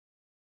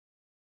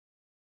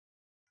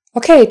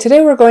Okay,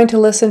 today we're going to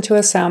listen to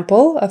a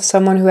sample of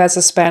someone who has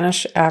a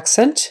Spanish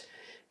accent.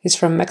 He's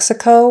from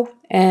Mexico,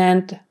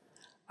 and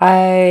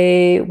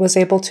I was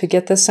able to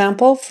get this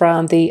sample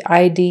from the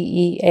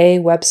IDEA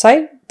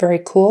website. Very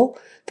cool.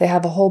 They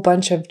have a whole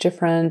bunch of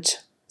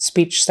different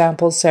speech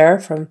samples there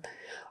from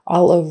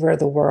all over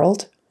the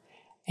world.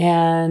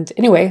 And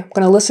anyway, I'm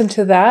going to listen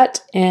to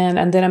that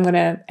and then I'm going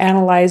to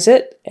analyze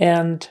it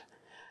and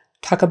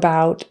talk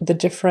about the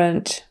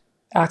different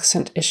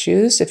accent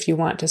issues if you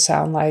want to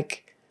sound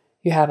like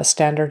you have a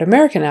standard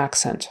American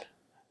accent.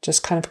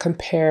 Just kind of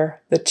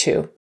compare the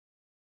two.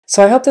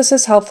 So I hope this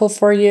is helpful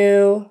for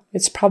you.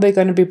 It's probably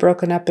going to be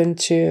broken up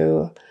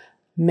into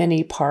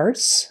many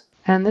parts.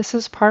 And this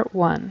is part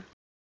 1.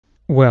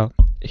 Well,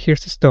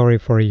 here's a story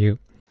for you.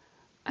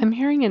 I'm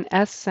hearing an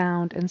S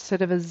sound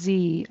instead of a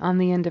Z on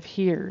the end of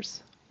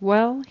here's.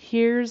 Well,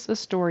 here's a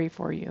story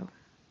for you.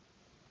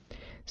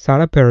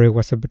 Sarah Perry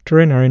was a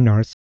veterinary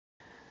nurse.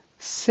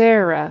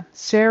 Sarah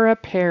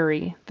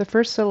Perry. The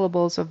first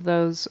syllables of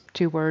those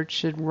two words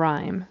should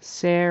rhyme.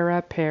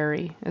 Sarah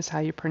Perry is how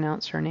you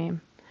pronounce her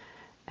name.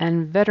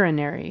 And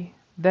veterinary.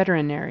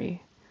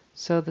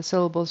 So the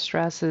syllable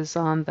stress is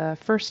on the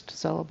first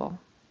syllable.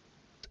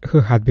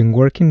 Who had been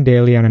working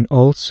daily at an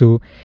old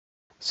zoo.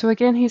 So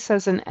again he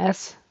says an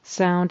S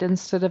sound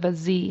instead of a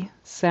Z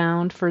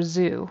sound for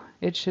zoo.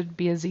 It should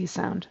be a Z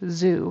sound.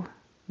 Zoo.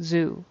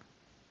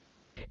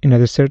 In a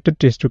deserted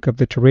district of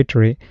the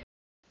territory.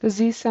 The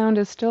Z sound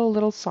is still a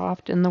little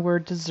soft in the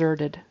word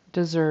deserted.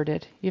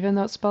 Even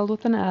though it's spelled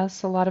with an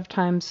S, a lot of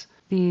times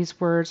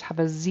these words have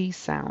a Z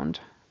sound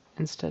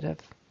instead of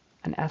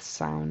an S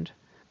sound.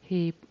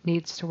 He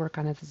needs to work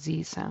on a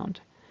Z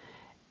sound.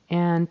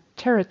 And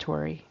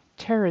territory,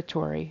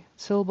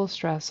 syllable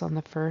stress on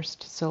the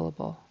first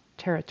syllable,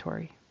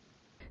 territory.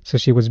 So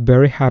she was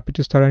very happy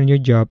to start a new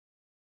job.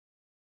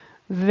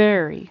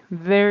 Very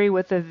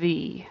with a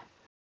V.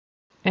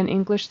 In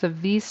English, the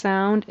V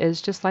sound is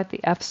just like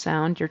the F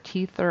sound. Your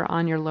teeth are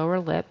on your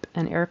lower lip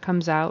and air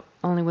comes out.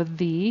 Only with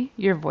V,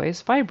 your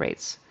voice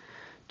vibrates.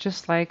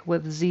 Just like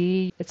with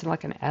Z, it's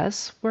like an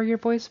S where your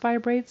voice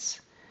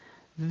vibrates.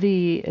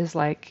 V is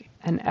like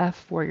an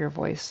F where your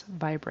voice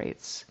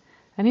vibrates.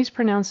 And he's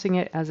pronouncing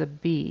it as a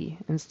B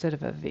instead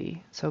of a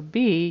V. So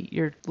B,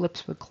 your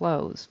lips would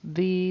close.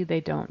 V,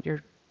 they don't.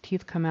 Your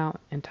teeth come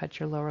out and touch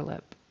your lower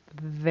lip.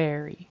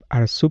 Very.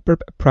 At a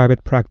superb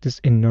private practice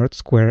in North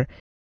Square.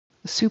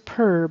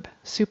 Superb,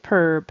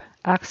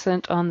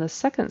 accent on the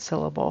second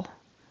syllable.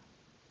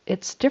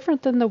 It's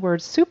different than the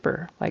word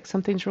super. Like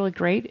something's really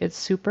great, it's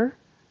super.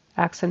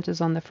 Accent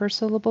is on the first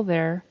syllable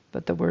there,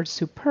 but the word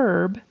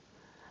superb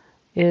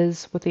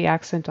is with the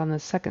accent on the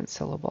second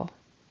syllable.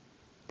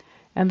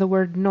 And the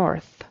word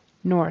north.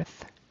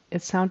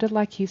 It sounded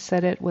like he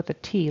said it with a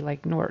T,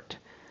 like Nort.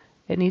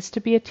 It needs to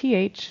be a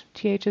TH.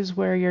 TH is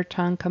where your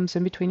tongue comes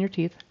in between your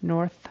teeth.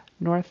 North.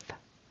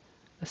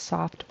 A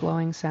soft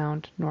blowing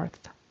sound,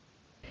 north.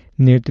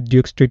 Near the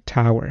Duke Street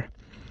Tower.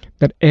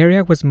 That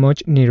area was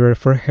much nearer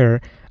for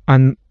her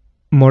and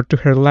more to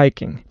her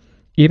liking.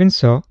 Even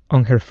so,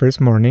 on her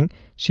first morning,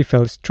 she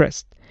felt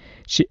stressed.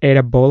 She ate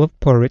a bowl of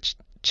porridge,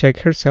 checked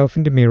herself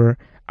in the mirror,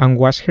 and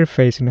washed her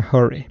face in a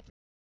hurry.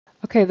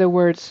 Okay, the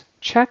words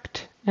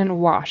checked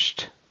and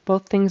washed,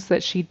 both things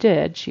that she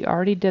did. She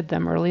already did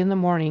them early in the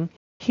morning.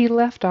 He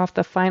left off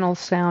the final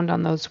sound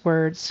on those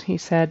words. He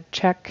said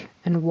check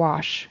and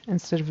wash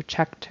instead of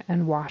checked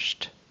and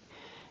washed.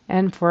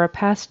 And for a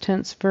past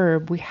tense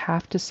verb, we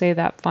have to say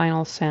that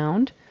final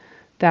sound.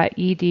 That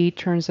ed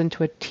turns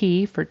into a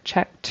T for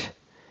checked.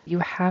 You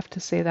have to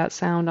say that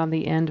sound on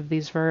the end of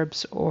these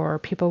verbs or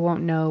people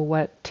won't know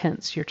what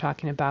tense you're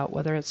talking about,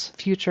 whether it's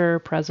future,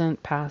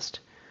 present,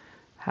 past.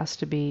 Has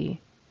to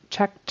be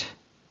checked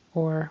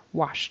or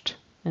washed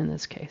in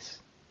this case.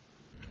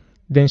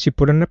 Then she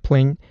put on a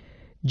plain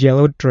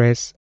yellow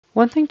dress.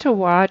 One thing to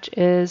watch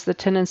is the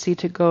tendency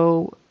to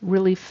go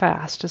really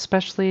fast,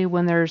 especially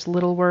when there's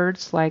little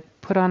words like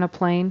put on a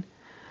plane.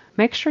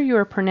 Make sure you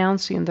are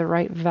pronouncing the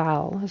right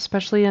vowel,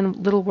 especially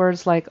in little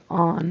words like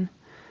on.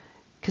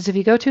 Because if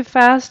you go too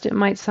fast, it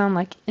might sound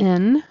like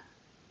in.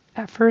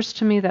 At first,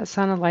 to me, that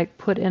sounded like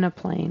put in a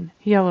plane,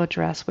 yellow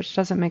dress, which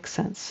doesn't make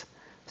sense.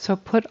 So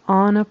put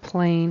on a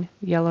plain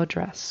yellow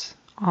dress.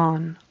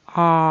 On,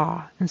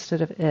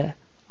 instead of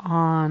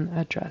on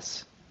a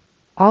dress.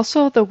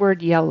 Also, the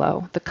word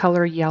yellow, the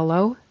color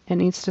yellow, it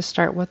needs to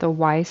start with a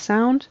Y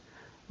sound,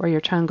 where your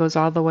tongue goes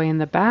all the way in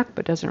the back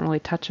but doesn't really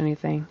touch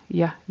anything.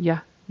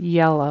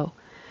 Yellow.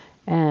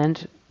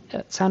 And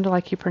it sounded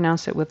like you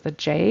pronounce it with a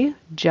J,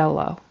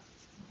 jello.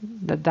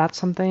 That's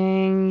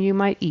something you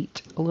might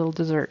eat, a little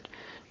dessert.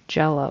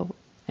 Jello.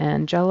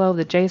 And jello,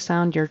 the J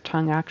sound, your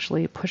tongue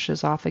actually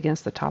pushes off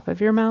against the top of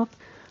your mouth.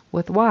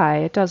 With Y,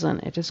 it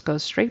doesn't. It just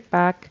goes straight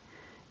back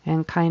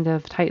and kind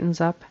of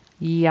tightens up.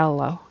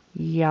 Yellow.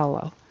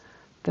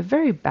 The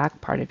very back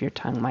part of your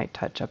tongue might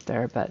touch up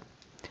there, but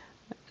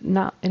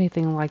not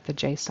anything like the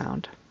J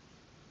sound.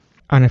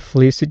 On a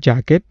fleece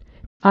jacket.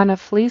 On a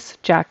fleece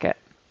jacket.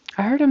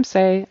 I heard him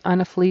say on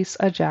a fleece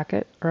a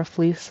jacket or a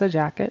fleece a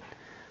jacket.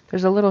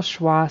 There's a little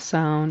schwa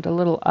sound, a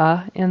little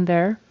in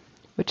there,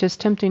 which is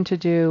tempting to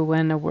do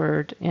when a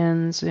word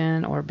ends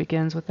in or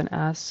begins with an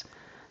S.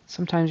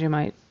 Sometimes you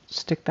might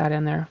stick that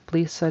in there.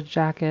 Fleece a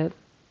jacket,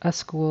 a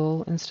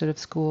school instead of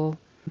school.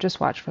 Just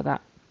watch for that.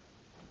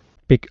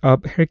 Picked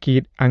up her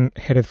kid and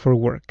headed for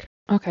work.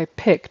 Okay,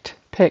 picked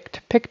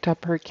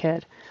up her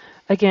kid.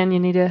 Again,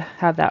 you need to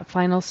have that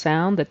final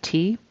sound, the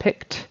T,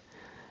 picked,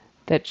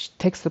 that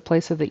takes the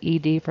place of the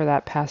ED for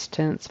that past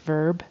tense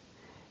verb.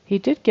 He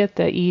did get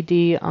the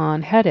ED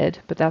on headed,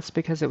 but that's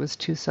because it was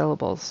 2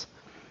 syllables.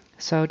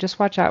 So just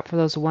watch out for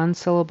those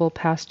 1-syllable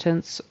past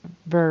tense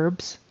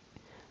verbs.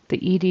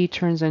 The ED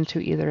turns into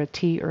either a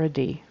T or a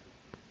D.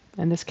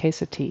 In this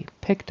case, a T.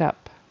 Picked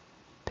up.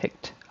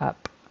 Picked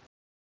up.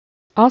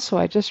 Also,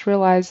 I just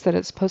realized that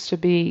it's supposed to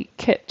be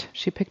kit.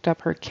 She picked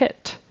up her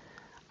kit.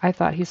 I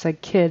thought he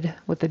said kid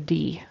with a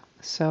D.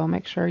 So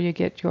make sure you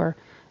get your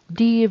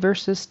D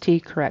versus T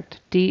correct.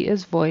 D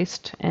is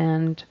voiced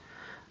and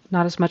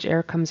not as much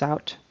air comes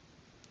out.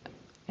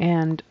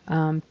 And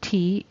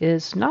T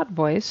is not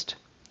voiced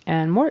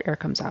and more air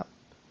comes out.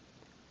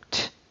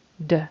 T,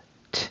 d,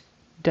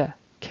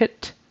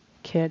 kit,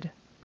 kid.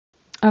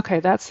 Okay,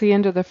 that's the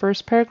end of the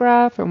first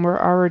paragraph, and we're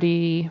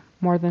already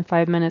more than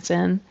 5 minutes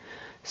in.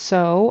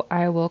 So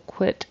I will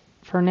quit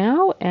for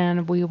now,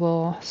 and we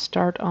will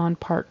start on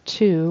part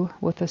 2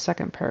 with the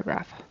second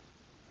paragraph.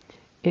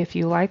 If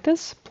you like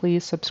this,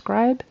 please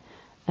subscribe.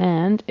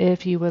 And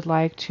if you would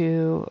like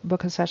to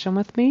book a session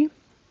with me,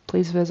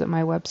 please visit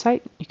my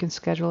website. You can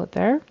schedule it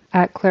there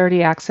at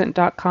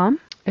clarityaccent.com.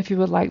 If you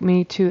would like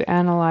me to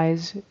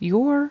analyze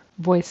your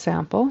voice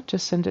sample,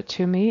 just send it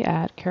to me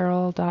at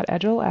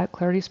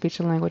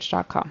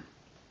carol.edgell@clarityspeechandlanguage.com.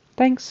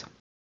 Thanks.